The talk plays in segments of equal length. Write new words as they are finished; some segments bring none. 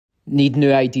Need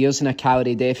new ideas in a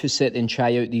calorie deficit? Then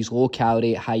try out these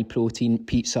low-calorie, high-protein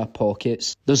pizza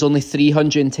pockets. There's only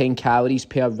 310 calories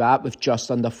per wrap with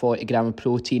just under 40 grams of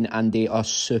protein, and they are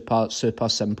super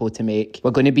simple to make.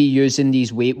 We're going to be using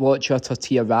these Weight Watcher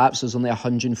tortilla wraps. There's only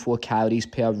 104 calories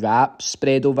per wrap.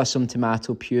 Spread over some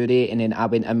tomato puree, and then I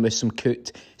went in with some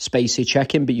cooked spicy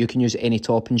chicken, but you can use any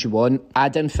toppings you want.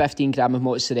 Add in 15 grams of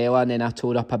mozzarella, and then I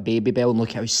tore up a Baby Bell, and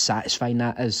look how satisfying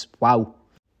that is. Wow.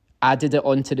 Added it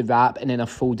onto the wrap, and then I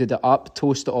folded it up,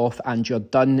 toast it off, and you're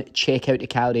done. Check out the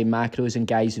calorie and macros, and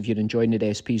guys, if you're enjoying the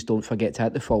recipes, don't forget to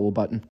hit the follow button.